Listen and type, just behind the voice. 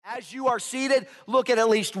As you are seated, look at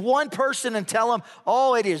least one person and tell them,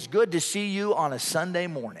 oh, it is good to see you on a Sunday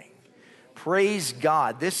morning. Praise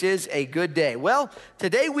God. This is a good day. Well,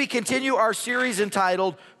 today we continue our series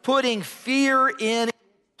entitled, Putting Fear in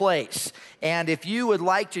Place. And if you would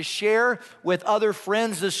like to share with other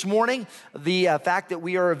friends this morning the fact that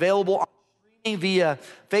we are available via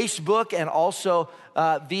Facebook and also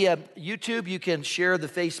via YouTube, you can share the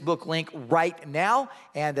Facebook link right now,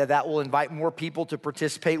 and that will invite more people to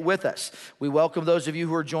participate with us. We welcome those of you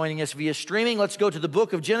who are joining us via streaming. Let's go to the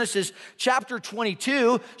book of Genesis, chapter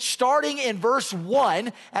 22, starting in verse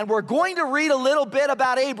 1, and we're going to read a little bit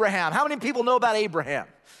about Abraham. How many people know about Abraham?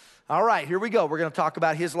 All right, here we go. We're going to talk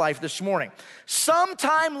about his life this morning.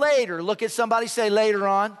 Sometime later, look at somebody, say later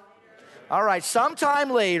on. All right, sometime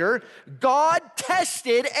later, God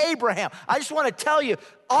tested Abraham. I just want to tell you,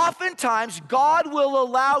 oftentimes God will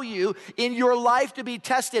allow you in your life to be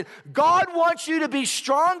tested. God wants you to be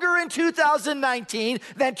stronger in 2019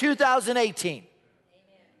 than 2018. Amen.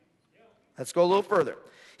 Let's go a little further.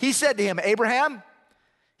 He said to him, Abraham,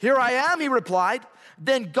 here I am, he replied.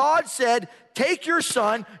 Then God said, take your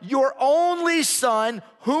son, your only son,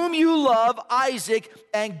 whom you love, Isaac,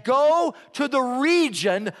 and go to the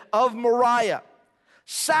region of Moriah.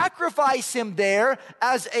 Sacrifice him there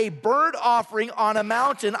as a burnt offering on a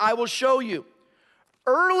mountain I will show you.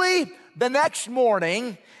 Early the next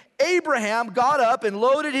morning, Abraham got up and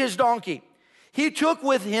loaded his donkey. He took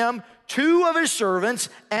with him 2 of his servants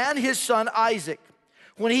and his son Isaac.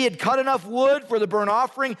 When he had cut enough wood for the burnt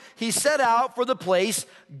offering, he set out for the place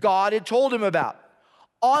God had told him about.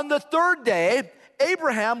 On the 3rd day,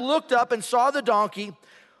 Abraham looked up and saw the donkey,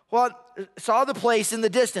 saw the place in the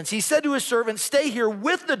distance. He said to his servant, stay here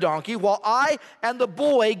with the donkey while I and the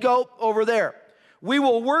boy go over there. We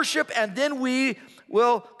will worship and then we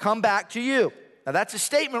will come back to you. Now that's a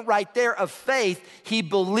statement right there of faith. He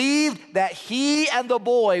believed that he and the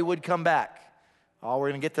boy would come back. Oh, we're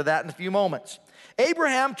going to get to that in a few moments.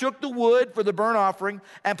 Abraham took the wood for the burnt offering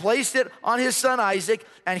and placed it on his son Isaac,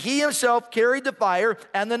 and he himself carried the fire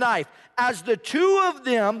and the knife. As the 2 of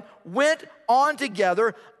them went on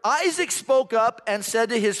together, Isaac spoke up and said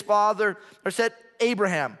to his father, or said,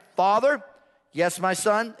 Abraham, Father? Yes, my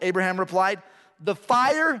son, Abraham replied. The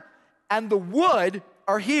fire and the wood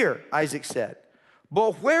are here, Isaac said.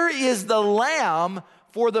 But where is the lamb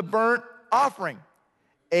for the burnt offering?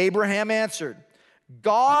 Abraham answered,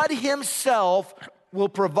 God himself will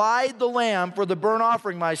provide the lamb for the burnt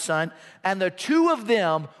offering, my son. And the 2 of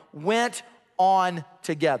them went on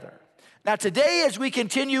together. Now today, as we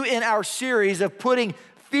continue in our series of putting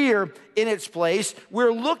fear in its place,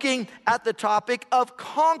 we're looking at the topic of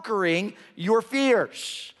conquering your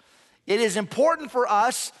fears. It is important for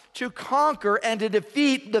us to conquer and to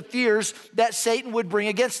defeat the fears that Satan would bring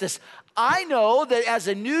against us. I know that as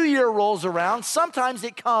a new year rolls around, sometimes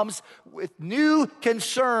it comes with new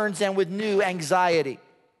concerns and with new anxiety.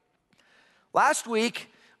 Last week,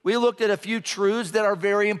 we looked at a few truths that are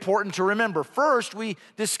very important to remember. First, we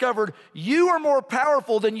discovered you are more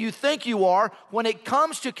powerful than you think you are when it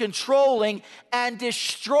comes to controlling and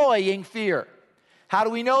destroying fear. How do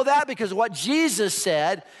we know that? Because what Jesus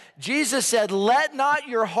said, let not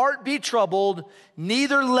your heart be troubled,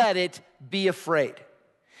 neither let it be afraid.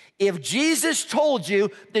 If Jesus told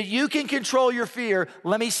you that you can control your fear,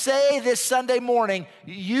 let me say this Sunday morning,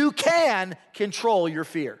 you can control your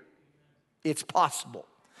fear. It's possible.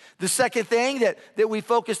 The second thing that we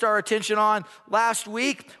focused our attention on last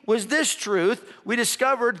week was this truth. We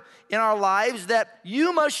discovered in our lives that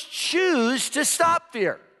you must choose to stop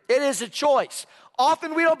fear. It is a choice.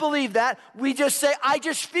 Often we don't believe that. We just say, I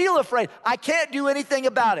just feel afraid. I can't do anything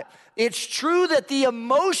about it. It's true that the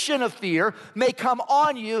emotion of fear may come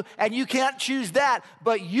on you and you can't choose that,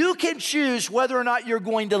 but you can choose whether or not you're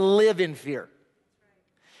going to live in fear.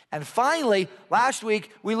 And finally, last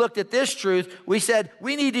week, we looked at this truth. We said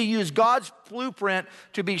we need to use God's blueprint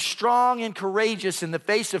to be strong and courageous in the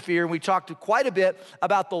face of fear. And we talked quite a bit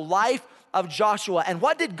about the life of Joshua. And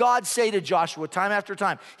what did God say to Joshua time after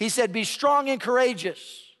time? He said, be strong and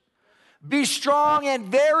courageous. Be strong and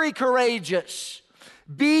very courageous.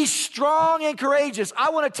 Be strong and courageous. I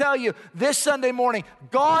want to tell you this Sunday morning,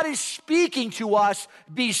 God is speaking to us,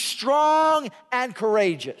 be strong and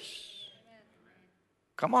courageous.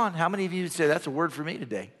 Come on, how many of you would say that's a word for me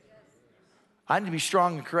today? I need to be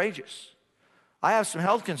strong and courageous. I have some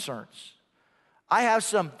health concerns. I have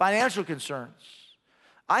some financial concerns.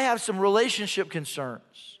 I have some relationship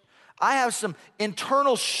concerns. I have some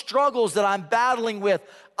internal struggles that I'm battling with.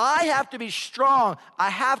 I have to be strong. I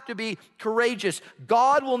have to be courageous.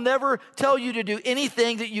 God will never tell you to do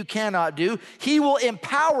anything that you cannot do. He will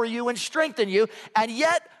empower you and strengthen you. And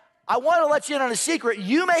yet, I want to let you in on a secret.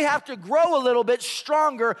 You may have to grow a little bit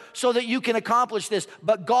stronger so that you can accomplish this,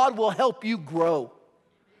 but God will help you grow.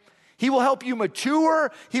 He will help you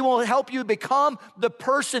mature. He will help you become the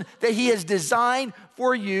person that He has designed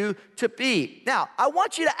for you to be. Now, I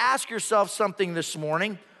want you to ask yourself something this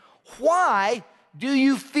morning. Why do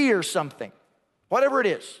you fear something? Whatever it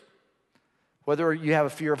is. Whether you have a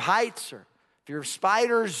fear of heights or fear of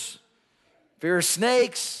spiders, fear of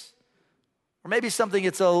snakes, or maybe something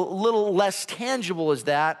that's a little less tangible as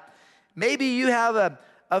that. Maybe you have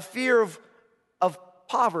a fear of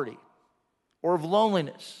poverty or of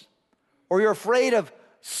loneliness, or you're afraid of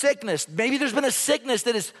sickness. Maybe there's been a sickness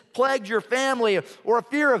that has plagued your family, or a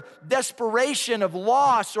fear of desperation, of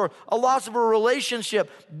loss, or a loss of a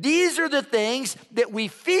relationship. These are the things that we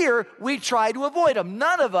fear. We try to avoid them.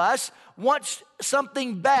 None of us wants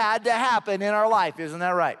something bad to happen in our life. Isn't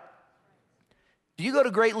that right? Do you go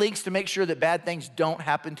to great lengths to make sure that bad things don't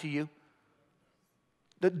happen to you?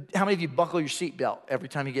 How many of you buckle your seatbelt every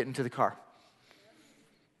time you get into the car?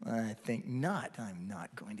 I think not. I'm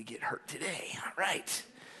not going to get hurt today. All right.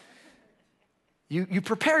 You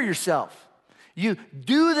prepare yourself. You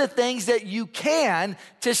do the things that you can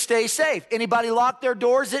to stay safe. Anybody lock their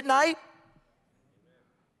doors at night?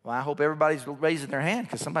 Well, I hope everybody's raising their hand,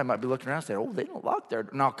 because somebody might be looking around and saying, oh, they don't lock their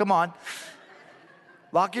doors. No, come on.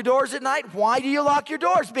 Lock your doors at night. Why do you lock your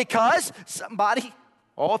doors? Because somebody,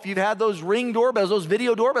 if you've had those Ring doorbells, those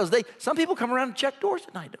video doorbells, some people come around and check doors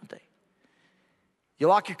at night, don't they? You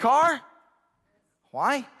lock your car?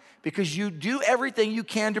 Why? Because you do everything you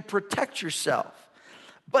can to protect yourself.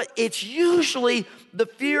 But it's usually the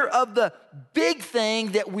fear of the big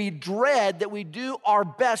thing that we dread, that we do our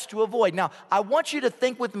best to avoid. Now, I want you to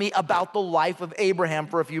think with me about the life of Abraham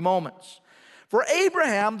for a few moments. For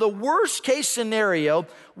Abraham, the worst case scenario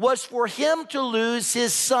was for him to lose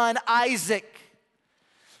his son Isaac.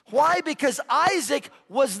 Why? Because Isaac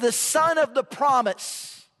was the son of the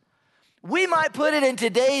promise. We might put it in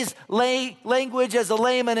today's language as a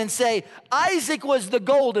layman and say, Isaac was the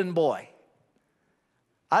golden boy.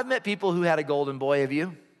 I've met people who had a golden boy. Have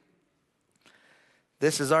you?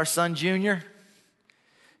 This is our son, Junior.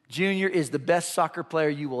 Junior is the best soccer player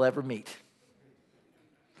you will ever meet.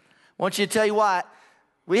 I want you to tell you what,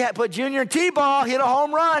 we had put Junior in T-ball, hit a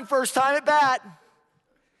home run first time at bat.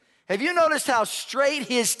 Have you noticed how straight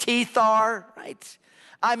his teeth are, right?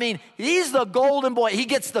 I mean, he's the golden boy. He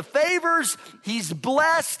gets the favors, he's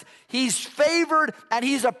blessed, he's favored, and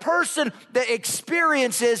he's a person that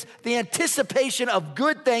experiences the anticipation of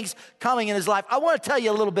good things coming in his life. I want to tell you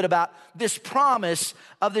a little bit about this promise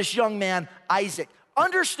of this young man, Isaac.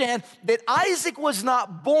 Understand that Isaac was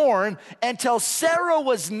not born until Sarah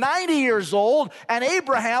was 90 years old and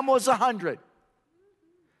Abraham was 100.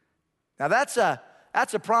 Now that's a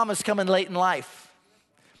promise coming late in life.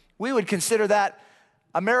 We would consider that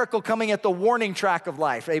a miracle coming at the warning track of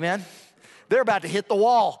life, amen? They're about to hit the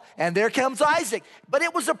wall, and there comes Isaac. But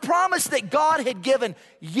it was a promise that God had given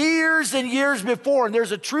years and years before, and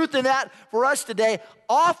there's a truth in that for us today.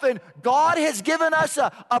 Often, God has given us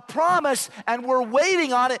a promise, and we're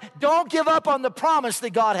waiting on it. Don't give up on the promise that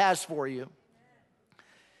God has for you.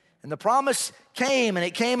 And the promise came, and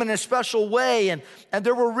it came in a special way, and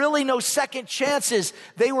there were really no second chances.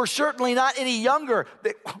 They were certainly not any younger.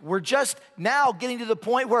 We're just now getting to the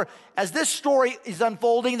point where, as this story is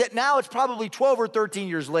unfolding, that now it's probably 12 or 13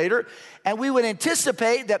 years later, and we would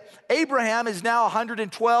anticipate that Abraham is now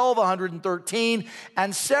 112, 113,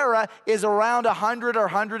 and Sarah is around 100 or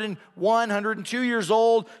 101, 102 years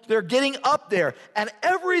old. They're getting up there, and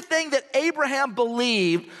everything that Abraham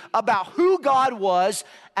believed about who God was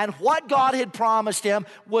and what God had promised him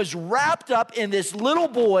was wrapped up in this little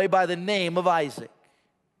boy by the name of Isaac.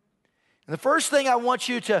 And the first thing I want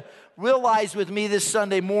you to realize with me this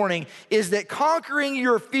Sunday morning is that conquering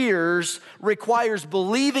your fears requires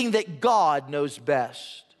believing that God knows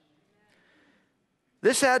best.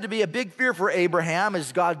 This had to be a big fear for Abraham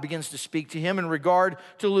as God begins to speak to him in regard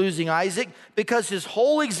to losing Isaac, because his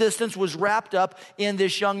whole existence was wrapped up in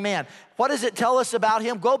this young man. What does it tell us about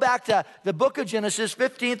him? Go back to the book of Genesis,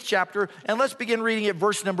 15th chapter, and let's begin reading at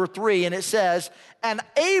verse number 3. And it says, "And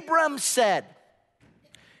Abram said,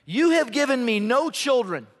 'You have given me no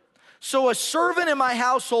children, so a servant in my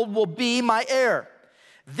household will be my heir.'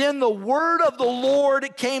 Then the word of the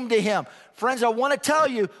Lord came to him." Friends, I want to tell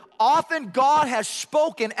you, often God has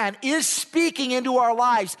spoken and is speaking into our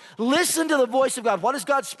lives. Listen to the voice of God. What does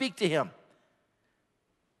God speak to him?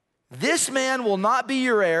 "This man will not be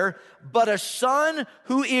your heir, but a son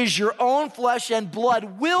who is your own flesh and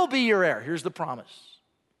blood will be your heir." Here's the promise.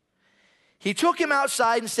 He took him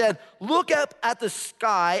outside and said, look up at the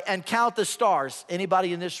sky and count the stars.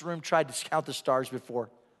 Anybody in this room tried to count the stars before?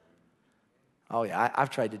 Oh yeah, I've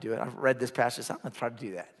tried to do it. I've read this passage. I'm gonna try to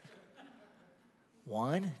do that.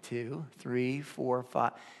 1, 2, 3, 4,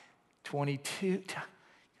 5, 22.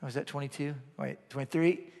 Was that 22? Wait,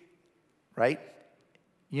 23, right?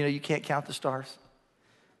 You know you can't count the stars.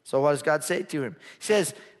 So what does God say to him? He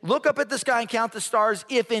says, look up at the sky and count the stars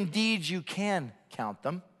if indeed you can count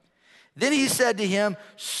them. Then he said to him,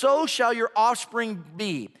 so shall your offspring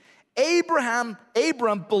be. Abram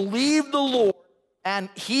believed the Lord, and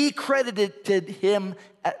he credited to him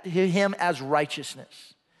as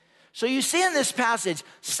righteousness. So you see in this passage,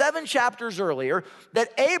 7 chapters earlier, that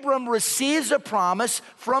Abram receives a promise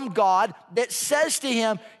from God that says to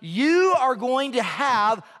him, you are going to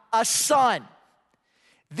have a son.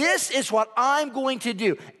 This is what I'm going to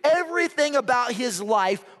do. Everything about his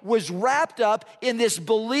life was wrapped up in this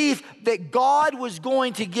belief that God was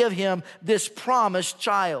going to give him this promised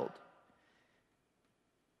child.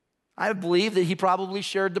 I believe that he probably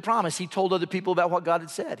shared the promise. He told other people about what God had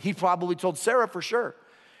said. He probably told Sarah for sure,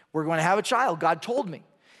 we're going to have a child. God told me.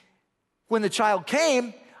 When the child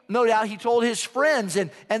came, no doubt he told his friends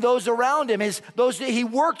and those around him, those that he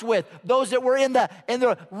worked with, those that were in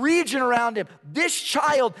the region around him. This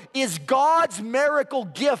child is God's miracle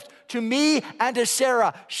gift to me and to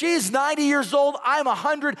Sarah. She's 90 years old, I'm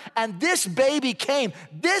 100, and this baby came.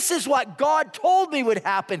 This is what God told me would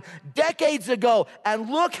happen decades ago, and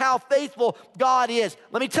look how faithful God is.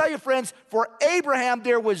 Let me tell you, friends, for Abraham,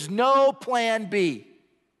 there was no plan B.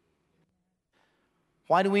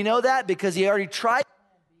 Why do we know that? Because he already tried,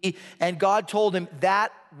 and God told him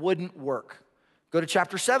that wouldn't work. Go to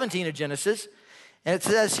chapter 17 of Genesis, and it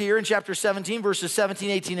says here in chapter 17, verses 17,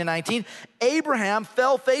 18, and 19, Abraham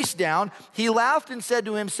fell face down. He laughed and said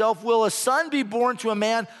to himself, will a son be born to a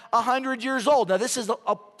man 100 years old? Now, this is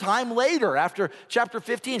a time later, after chapter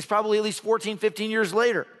 15. It's probably at least 14, 15 years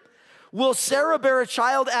later. Will Sarah bear a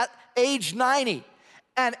child at age 90?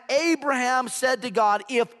 And Abraham said to God,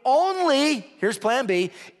 if only, here's plan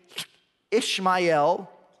B,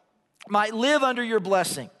 Ishmael might live under your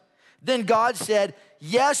blessing. Then God said,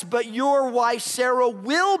 yes, but your wife Sarah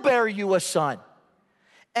will bear you a son,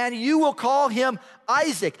 and you will call him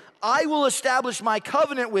Isaac. I will establish my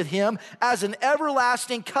covenant with him as an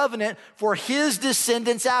everlasting covenant for his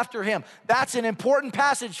descendants after him. That's an important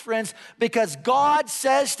passage, friends, because God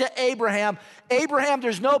says to Abraham, Abraham,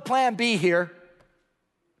 there's no plan B here.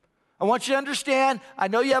 I want you to understand, I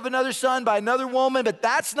know you have another son by another woman, but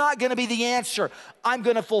that's not going to be the answer. I'm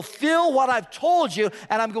going to fulfill what I've told you,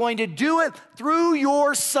 and I'm going to do it through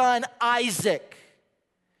your son, Isaac.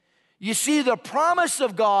 You see, the promise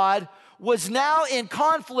of God was now in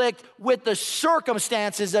conflict with the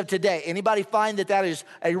circumstances of today. Anybody find that that is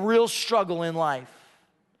a real struggle in life?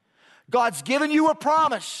 God's given you a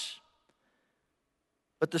promise,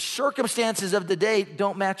 but the circumstances of the day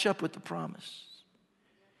don't match up with the promise.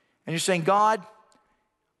 And you're saying, God,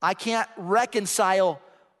 I can't reconcile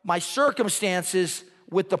my circumstances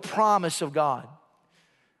with the promise of God.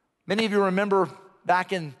 Many of you remember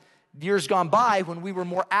back in years gone by when we were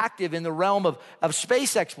more active in the realm of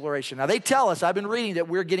space exploration. Now, they tell us, I've been reading, that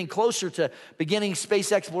we're getting closer to beginning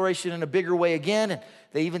space exploration in a bigger way again. And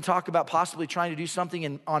they even talk about possibly trying to do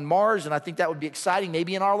something on Mars, and I think that would be exciting,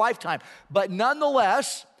 maybe in our lifetime. But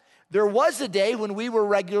nonetheless, there was a day when we were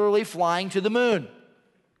regularly flying to the moon.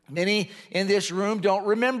 Many in this room don't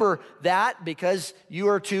remember that because you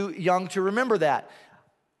are too young to remember that.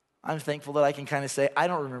 I'm thankful that I can kind of say, I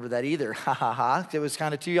don't remember that either. Ha ha ha. It was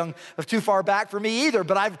kind of too far back for me either.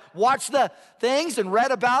 But I've watched the things and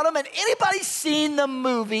read about them. And anybody seen the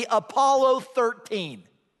movie Apollo 13?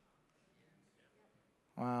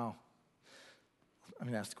 Wow. I'm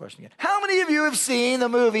going to ask the question again. How many of you have seen the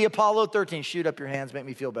movie Apollo 13? Shoot up your hands, make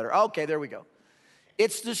me feel better. Okay, there we go.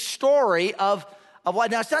 It's the story of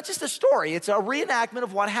what, now it's not just a story, it's a reenactment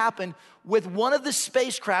of what happened with one of the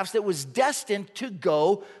spacecrafts that was destined to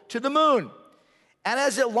go to the moon. And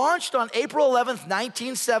as it launched on April 11th,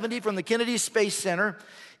 1970 from the Kennedy Space Center,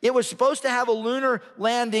 it was supposed to have a lunar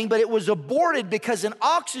landing, but it was aborted because an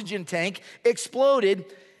oxygen tank exploded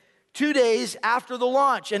 2 days after the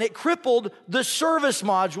launch, and it crippled the service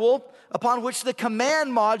module upon which the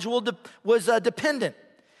command module was dependent.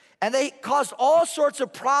 And they caused all sorts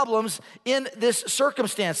of problems in this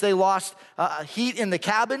circumstance. They lost heat in the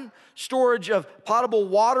cabin. Storage of potable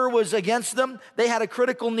water was against them. They had a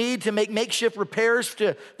critical need to make makeshift repairs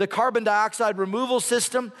to the carbon dioxide removal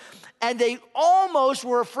system. and they almost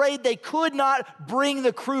were afraid they could not bring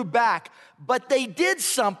the crew back. But they did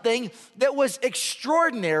something that was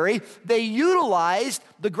extraordinary. They utilized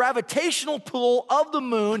the gravitational pull of the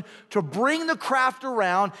moon to bring the craft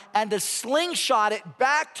around and to slingshot it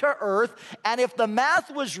back to Earth. And if the math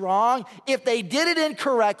was wrong, if they did it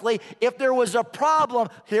incorrectly, if there was a problem,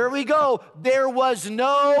 here we go, there was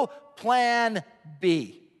no plan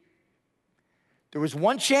B. There was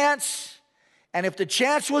one chance, and if the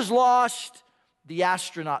chance was lost, the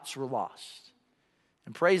astronauts were lost.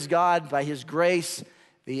 And praise God, by His grace,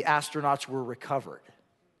 the astronauts were recovered.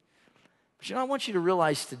 But you know, I want you to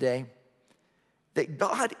realize today that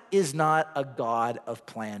God is not a God of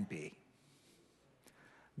plan B.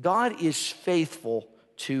 God is faithful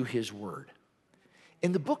to His word.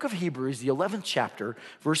 In the book of Hebrews, the 11th chapter,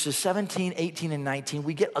 verses 17, 18, and 19,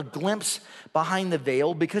 we get a glimpse behind the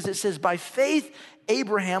veil because it says, by faith,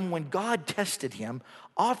 Abraham, when God tested him,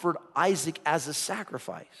 offered Isaac as a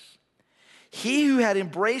sacrifice. He who had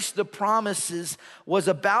embraced the promises was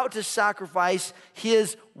about to sacrifice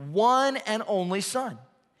his one and only son,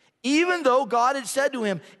 even though God had said to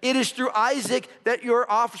him, it is through Isaac that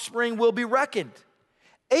your offspring will be reckoned.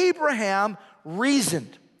 Abraham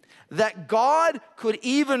reasoned that God could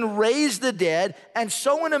even raise the dead, and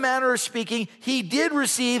so in a manner of speaking, he did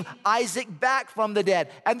receive Isaac back from the dead.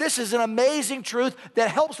 And this is an amazing truth that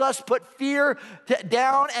helps us put fear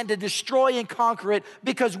down and to destroy and conquer it,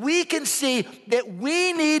 because we can see that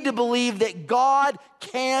we need to believe that God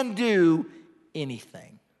can do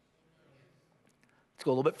anything. Let's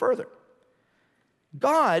go a little bit further.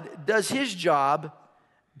 God does His job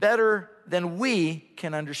better than we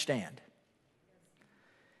can understand.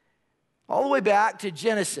 All the way back to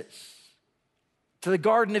Genesis, to the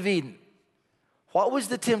Garden of Eden. What was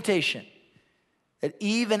the temptation that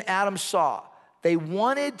Eve and Adam saw? They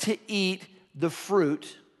wanted to eat the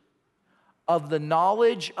fruit of the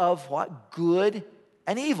knowledge of what? Good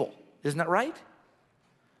and evil. Isn't that right?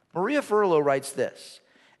 Maria Furlow writes this: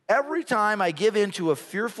 every time I give in to a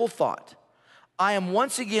fearful thought, I am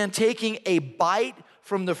once again taking a bite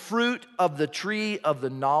from the fruit of the tree of the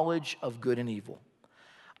knowledge of good and evil.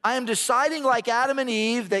 I am deciding, like Adam and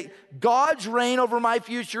Eve, that God's reign over my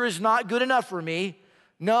future is not good enough for me.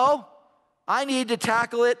 No, I need to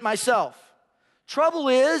tackle it myself. Trouble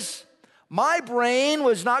is, my brain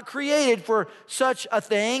was not created for such a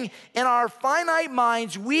thing. In our finite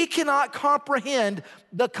minds, we cannot comprehend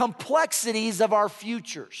the complexities of our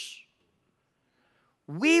futures.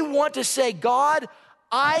 We want to say, God,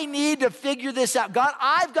 I need to figure this out. God,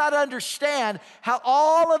 I've got to understand how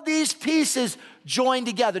all of these pieces join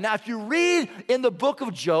together. Now, if you read in the book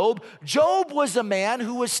of Job, Job was a man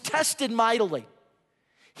who was tested mightily.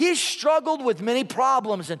 He struggled with many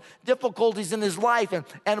problems and difficulties in his life.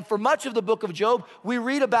 And for much of the book of Job, we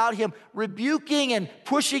read about him rebuking and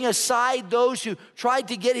pushing aside those who tried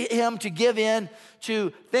to get him to give in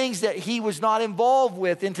to things that he was not involved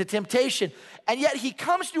with, into temptation. And yet he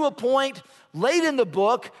comes to a point late in the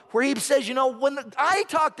book where he says, you know, when I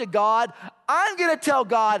talk to God, I'm going to tell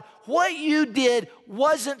God what you did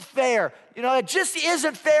wasn't fair. You know, it just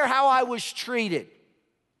isn't fair how I was treated.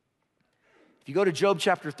 If you go to Job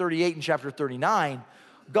chapter 38 and chapter 39,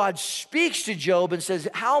 God speaks to Job and says,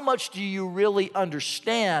 how much do you really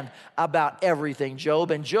understand about everything,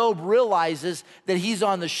 Job? And Job realizes that he's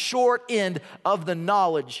on the short end of the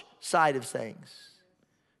knowledge side of things.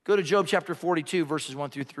 Go to Job chapter 42, verses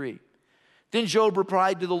 1 through 3. Then Job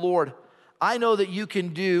replied to the Lord, I know that you can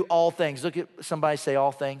do all things. Look at somebody, say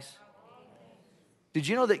all things. Did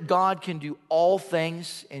you know that God can do all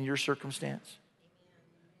things in your circumstance?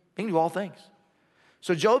 He can do all things.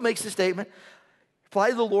 So Job makes the statement, reply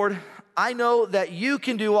to the Lord, I know that you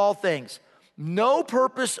can do all things. No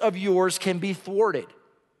purpose of yours can be thwarted.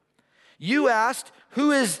 You asked,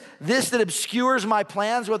 who is this that obscures my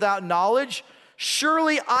plans without knowledge?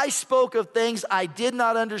 Surely I spoke of things I did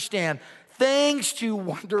not understand, things too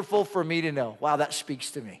wonderful for me to know. Wow, that speaks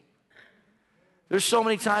to me. There's so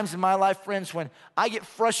many times in my life, friends, when I get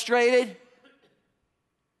frustrated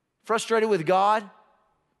with God,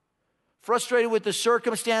 frustrated with the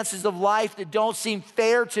circumstances of life that don't seem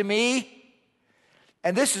fair to me.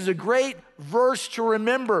 And this is a great verse to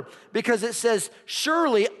remember because it says,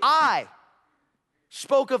 surely I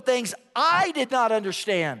spoke of things I did not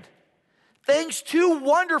understand, things too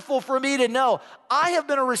wonderful for me to know. I have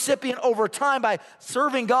been a recipient over time by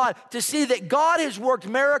serving God to see that God has worked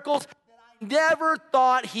miracles that I never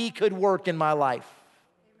thought He could work in my life.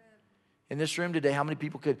 In this room today, how many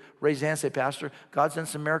people could raise their hand and say, Pastor, God's done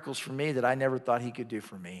some miracles for me that I never thought He could do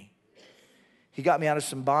for me? He got me out of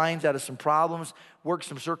some binds, out of some problems, worked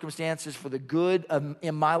some circumstances for the good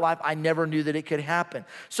in my life. I never knew that it could happen.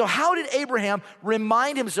 So how did Abraham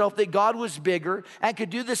remind himself that God was bigger and could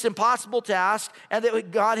do this impossible task, and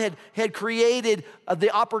that God had created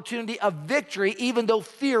the opportunity of victory even though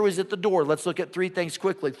fear was at the door? Let's look at three things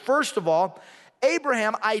quickly. First of all,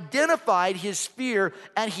 Abraham identified his fear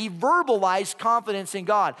and he verbalized confidence in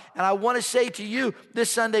God. And I want to say to you this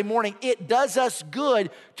Sunday morning, it does us good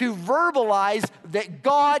to verbalize that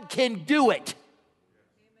God can do it.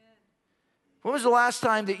 Amen. When was the last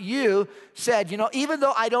time that you said, even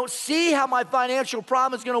though I don't see how my financial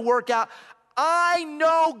problem is going to work out, I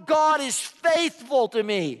know God is faithful to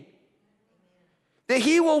me, that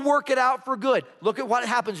he will work it out for good. Look at what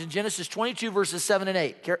happens in Genesis 22, verses 7 and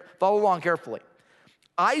 8. Follow along carefully.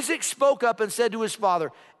 Isaac spoke up and said to his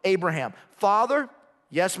father, Abraham, Father,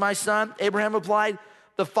 yes, my son, Abraham replied.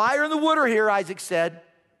 The fire and the wood are here, Isaac said,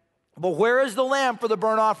 but where is the lamb for the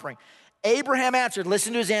burnt offering? Abraham answered,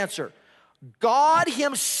 listen to his answer. God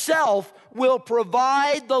himself will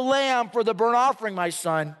provide the lamb for the burnt offering, my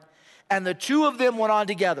son. And the two of them went on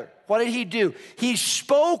together. What did he do? He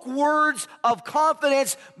spoke words of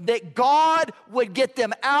confidence that God would get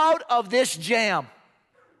them out of this jam.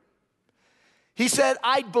 He said,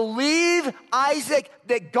 I believe, Isaac,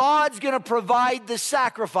 that God's going to provide the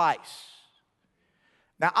sacrifice.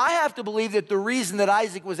 Now, I have to believe that the reason that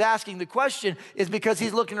Isaac was asking the question is because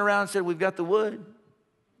he's looking around and said, we've got the wood,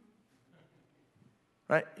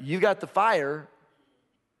 right? You got the fire.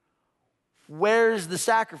 Where's the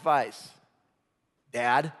sacrifice,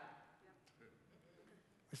 Dad?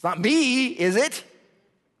 It's not me, is it?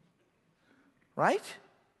 Right?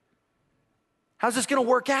 How's this going to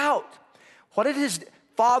work out? What did his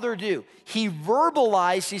father do? He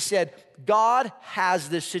verbalized, he said, God has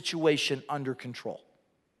this situation under control.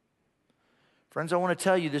 Friends, I want to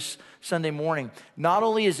tell you this Sunday morning, not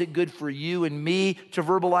only is it good for you and me to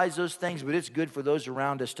verbalize those things, but it's good for those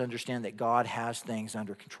around us to understand that God has things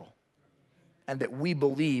under control and that we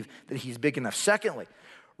believe that he's big enough. Secondly,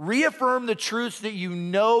 reaffirm the truths that you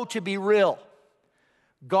know to be real.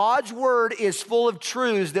 God's word is full of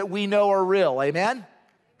truths that we know are real. Amen?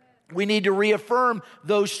 We need to reaffirm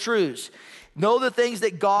those truths. Know the things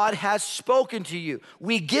that God has spoken to you.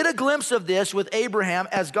 We get a glimpse of this with Abraham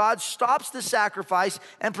as God stops the sacrifice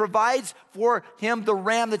and provides for him the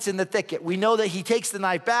ram that's in the thicket. We know that he takes the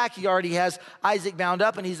knife back. He already has Isaac bound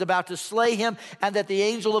up and he's about to slay him, and that the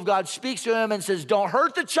angel of God speaks to him and says, don't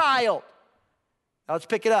hurt the child. Now let's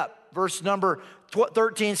pick it up. Verse number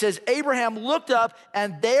 13 says, Abraham looked up,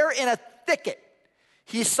 and there in a thicket,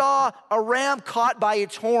 he saw a ram caught by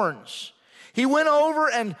its horns. He went over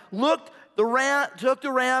and took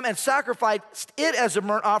the ram and sacrificed it as a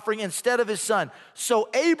burnt offering instead of his son. So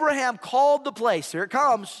Abraham called the place, here it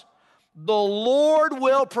comes, the Lord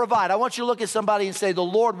will provide. I want you to look at somebody and say, the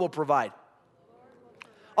Lord will provide.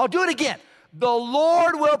 I'll do it again. The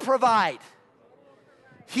Lord will provide.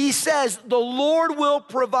 He says, the Lord will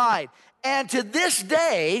provide. And to this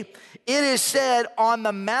day, it is said, on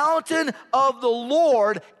the mountain of the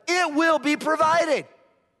Lord, it will be provided.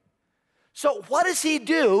 So what does he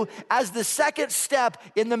do as the second step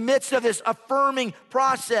in the midst of his affirming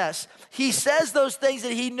process? He says those things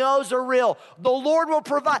that he knows are real. The Lord will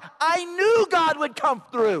provide. I knew God would come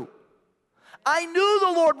through. I knew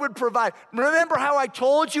the Lord would provide. Remember how I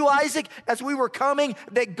told you, Isaac, as we were coming,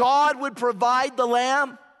 that God would provide the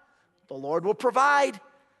lamb? The Lord will provide.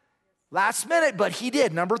 Last minute, but he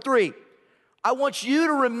did. Number 3, I want you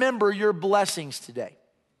to remember your blessings today.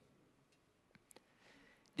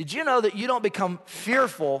 Did you know that you don't become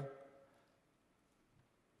fearful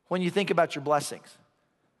when you think about your blessings?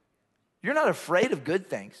 You're not afraid of good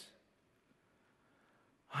things.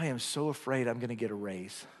 I am so afraid I'm going to get a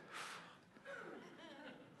raise.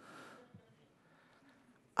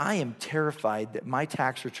 I am terrified that my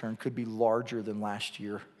tax return could be larger than last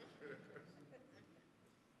year.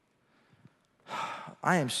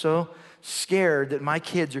 I am so scared that my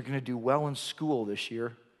kids are going to do well in school this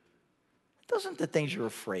year. Those aren't the things you're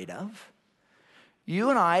afraid of. You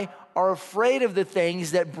and I are afraid of the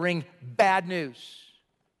things that bring bad news,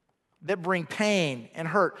 that bring pain and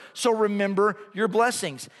hurt. So remember your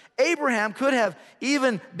blessings. Abraham could have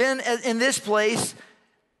even been in this place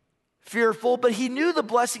fearful, but he knew the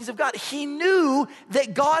blessings of God. He knew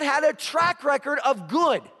that God had a track record of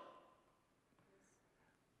good.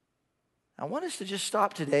 I want us to just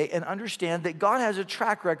stop today and understand that God has a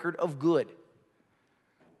track record of good.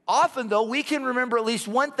 Often, though, we can remember at least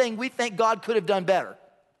one thing we think God could have done better,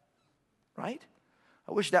 right?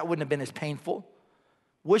 I wish that wouldn't have been as painful.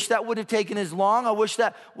 Wish that wouldn't have taken as long. I wish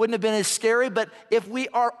that wouldn't have been as scary. But if we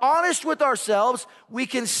are honest with ourselves, we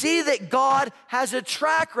can see that God has a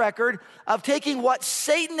track record of taking what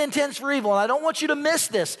Satan intends for evil. And I don't want you to miss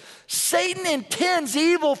this. Satan intends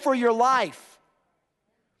evil for your life.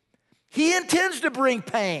 He intends to bring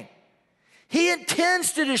pain. He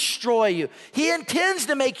intends to destroy you. He intends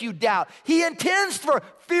to make you doubt. He intends for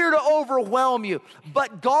fear to overwhelm you.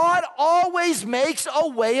 But God always makes a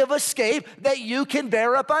way of escape that you can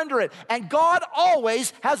bear up under it. And God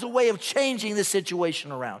always has a way of changing the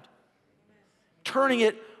situation around, turning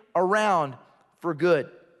it around for good.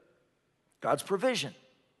 God's provision.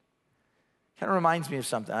 Kind of reminds me of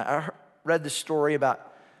something. I read the story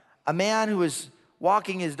about a man who was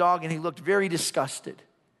walking his dog and he looked very disgusted.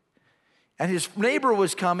 And his neighbor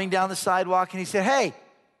was coming down the sidewalk and he said,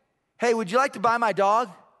 hey, would you like to buy my dog?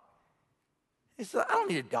 He said, I don't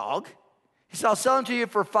need a dog. He said, I'll sell him to you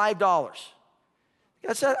for $5. The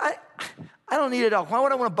guy said, I don't need a dog. Why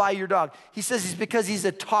would I want to buy your dog? He says it's because he's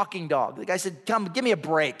a talking dog. The guy said, come, give me a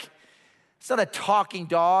break. It's not a talking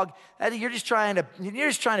dog. You're just trying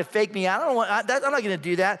to fake me out. I'm not going to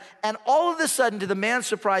do that. And all of a sudden, to the man's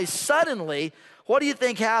surprise, suddenly, what do you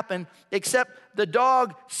think happened? Except the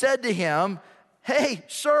dog said to him, hey,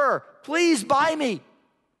 sir, please buy me.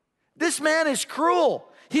 This man is cruel.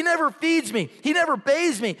 He never feeds me. He never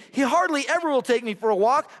bathes me. He hardly ever will take me for a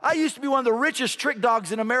walk. I used to be one of the richest trick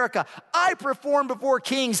dogs in America. I performed before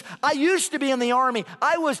kings. I used to be in the army.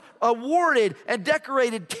 I was awarded and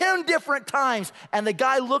decorated 10 different times. And the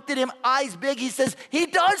guy looked at him, eyes big. He says, he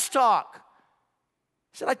does talk.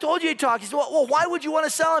 He said, I told you he'd talk. He said, well, why would you want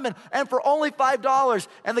to sell him? And for only $5.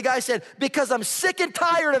 And the guy said, because I'm sick and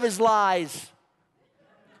tired of his lies.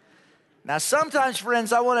 Now, sometimes,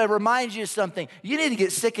 friends, I want to remind you of something. You need to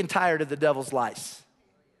get sick and tired of the devil's lies.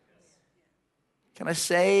 Can I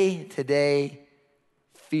say today,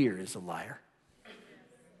 fear is a liar.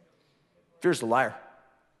 Fear is a liar.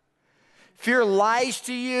 Fear lies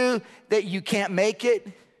to you that you can't make it,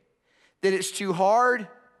 that it's too hard,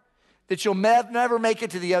 that you'll never make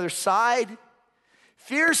it to the other side.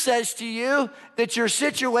 Fear says to you that your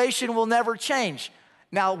situation will never change.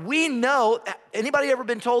 Now, we know, anybody ever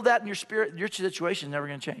been told that in your spirit, your situation is never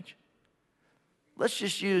going to change? Let's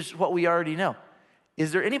just use what we already know.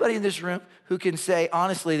 Is there anybody in this room who can say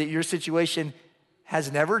honestly that your situation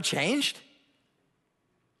has never changed?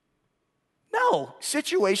 No,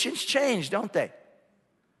 situations change, don't they?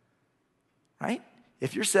 Right?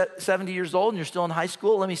 If you're 70 years old and you're still in high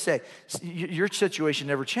school, let me say, your situation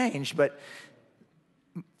never changed, but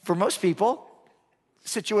for most people,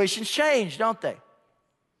 situations change, don't they?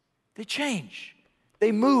 They change,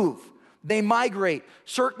 they move, they migrate.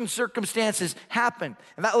 Certain circumstances happen.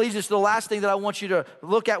 And that leads us to the last thing that I want you to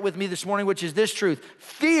look at with me this morning, which is this truth.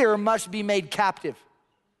 Fear must be made captive.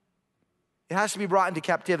 It has to be brought into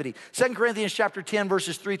captivity. 2 Corinthians chapter 10,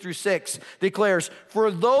 verses 3 through 6 declares, for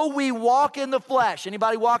though we walk in the flesh,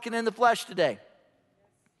 anybody walking in the flesh today?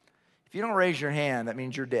 If you don't raise your hand, that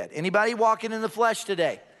means you're dead. Anybody walking in the flesh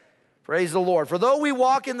today? Praise the Lord. For though we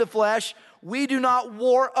walk in the flesh, we do not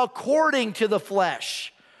war according to the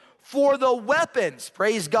flesh. For the weapons,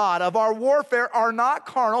 praise God, of our warfare are not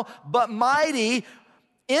carnal, but mighty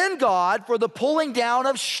in God for the pulling down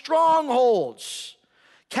of strongholds,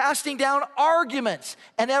 casting down arguments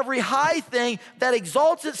and every high thing that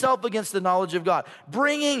exalts itself against the knowledge of God,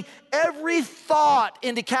 bringing every thought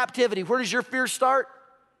into captivity. Where does your fear start?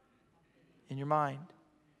 In your mind.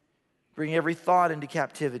 Bring every thought into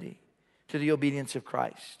captivity to the obedience of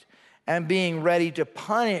Christ, and being ready to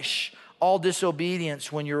punish all disobedience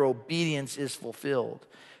when your obedience is fulfilled.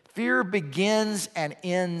 Fear begins and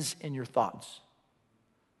ends in your thoughts.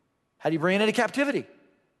 How do you bring it into captivity?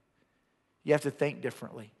 You have to think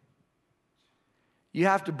differently. You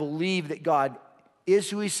have to believe that God is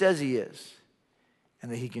who he says he is, and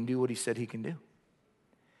that he can do what he said he can do.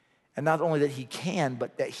 And not only that he can,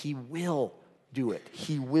 but that he will do it.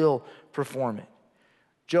 He will perform it.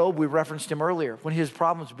 Job, we referenced him earlier. When his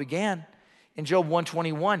problems began, in Job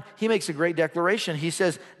 121, he makes a great declaration. He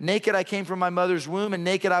says, naked I came from my mother's womb, and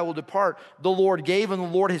naked I will depart. The Lord gave, and the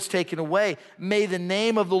Lord has taken away. May the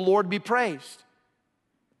name of the Lord be praised.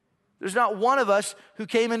 There's not one of us who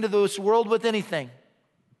came into this world with anything.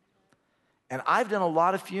 And I've done a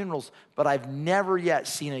lot of funerals, but I've never yet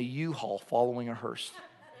seen a U-Haul following a hearse.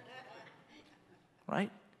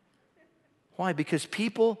 Right? Why? Because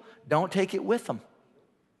people don't take it with them.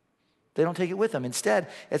 They don't take it with them. Instead,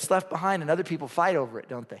 it's left behind and other people fight over it,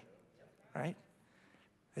 don't they? Right?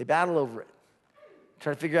 They battle over it.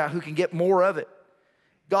 Try to figure out who can get more of it.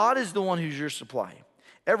 God is the one who's your supply.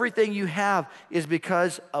 Everything you have is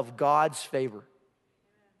because of God's favor.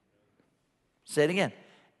 Say it again.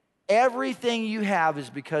 Everything you have is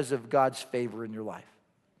because of God's favor in your life.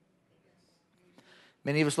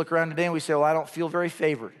 Many of us look around today and we say, well, I don't feel very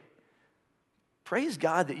favored. Praise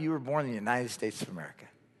God that you were born in the United States of America.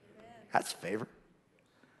 That's favor.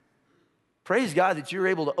 Praise God that you were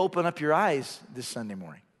able to open up your eyes this Sunday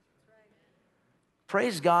morning.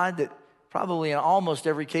 Praise God that probably in almost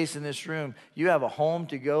every case in this room, you have a home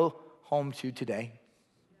to go home to today.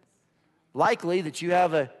 Likely that you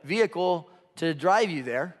have a vehicle to drive you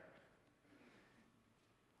there.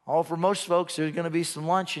 For most folks, there's going to be some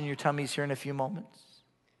lunch in your tummies here in a few moments.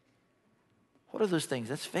 What are those things?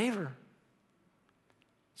 That's favor.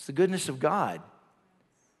 It's the goodness of God.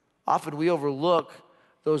 Often we overlook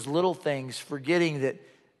those little things, forgetting that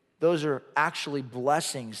those are actually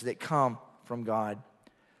blessings that come from God.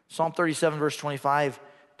 Psalm 37, verse 25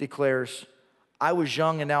 declares, I was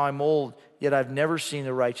young and now I'm old, yet I've never seen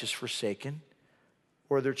the righteous forsaken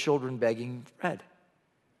or their children begging bread.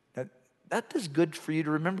 That is good for you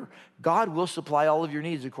to remember. God will supply all of your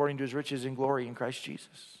needs according to his riches and glory in Christ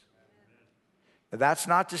Jesus. Now, that's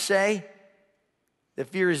not to say that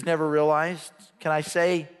fear is never realized. Can I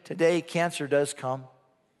say today cancer does come?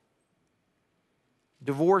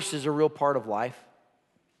 Divorce is a real part of life.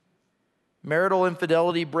 Marital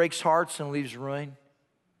infidelity breaks hearts and leaves ruin.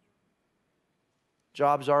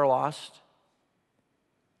 Jobs are lost.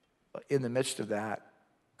 But in the midst of that,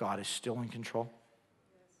 God is still in control.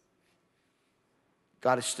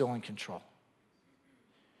 God is still in control.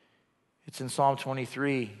 It's in Psalm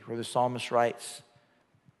 23 where the psalmist writes,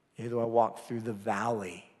 yea, though I walk through the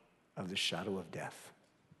valley of the shadow of death,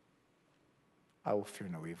 I will fear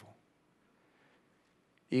no evil.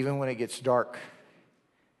 Even when it gets dark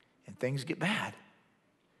and things get bad,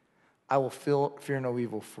 I will fear no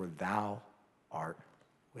evil, for thou art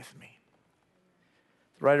with me.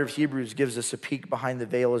 The writer of Hebrews gives us a peek behind the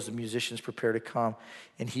veil as the musicians prepare to come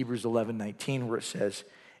in Hebrews 11:19, where it says,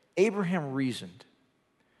 Abraham reasoned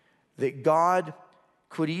that God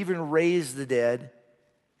could even raise the dead,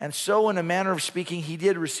 and so in a manner of speaking, he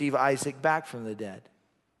did receive Isaac back from the dead.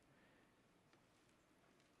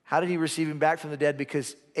 How did he receive him back from the dead?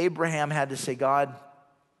 Because Abraham had to say, God,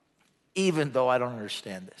 even though I don't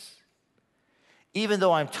understand this, even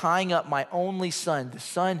though I'm tying up my only son, the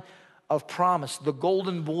son of promise, the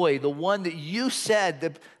golden boy, the one that you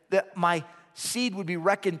said that my seed would be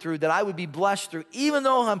reckoned through, that I would be blessed through, even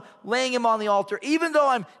though I'm laying him on the altar, even though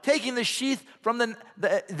I'm taking the sheath from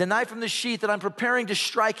the knife from the sheath, that I'm preparing to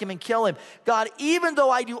strike him and kill him. God, even though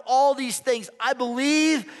I do all these things, I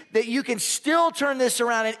believe that you can still turn this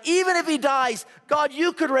around. And even if he dies, God,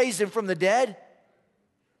 you could raise him from the dead.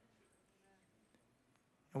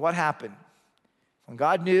 And what happened? When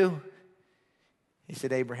God knew, he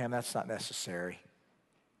said, Abraham, that's not necessary.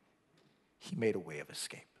 He made a way of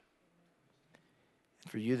escape. And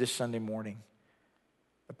for you this Sunday morning,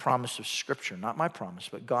 the promise of Scripture, not my promise,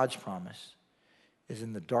 but God's promise, is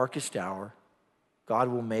in the darkest hour, God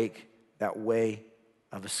will make that way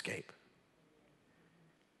of escape.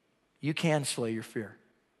 You can slay your fear,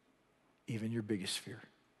 even your biggest fear,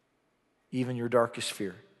 even your darkest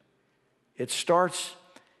fear. It starts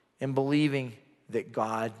in believing that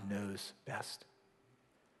God knows best.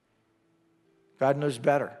 God knows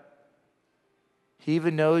better. He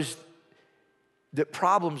even knows that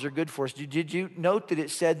problems are good for us. Did you note that it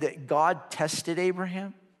said that God tested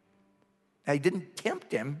Abraham? Now, he didn't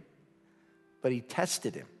tempt him, but he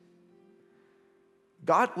tested him.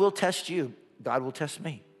 God will test you. God will test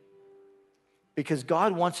me. Because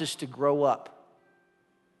God wants us to grow up,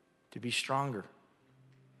 to be stronger,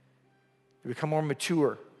 to become more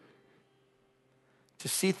mature, to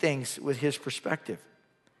see things with his perspective.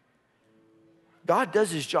 God does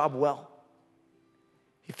his job well.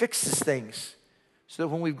 He fixes things so that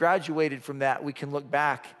when we've graduated from that, we can look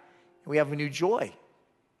back and we have a new joy,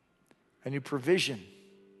 a new provision,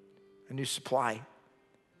 a new supply.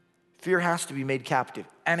 Fear has to be made captive,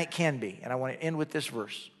 and it can be. And I want to end with this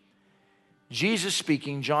verse. Jesus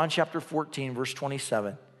speaking, John chapter 14, verse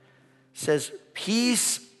 27, says,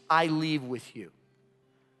 peace I leave with you.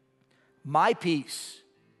 My peace,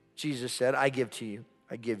 Jesus said, I give to you,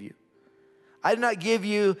 I give you. I do not give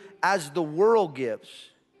you as the world gives.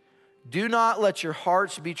 Do not let your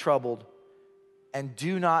hearts be troubled, and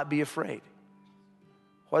do not be afraid.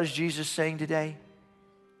 What is Jesus saying today?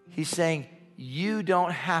 He's saying, you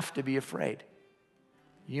don't have to be afraid.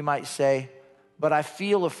 You might say, but I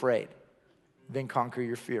feel afraid. Then conquer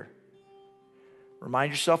your fear.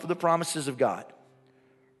 Remind yourself of the promises of God.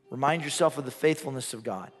 Remind yourself of the faithfulness of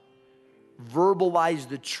God. Verbalize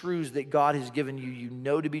the truths that God has given you, you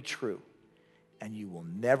know to be true, and you will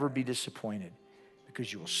never be disappointed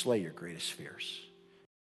because you will slay your greatest fears.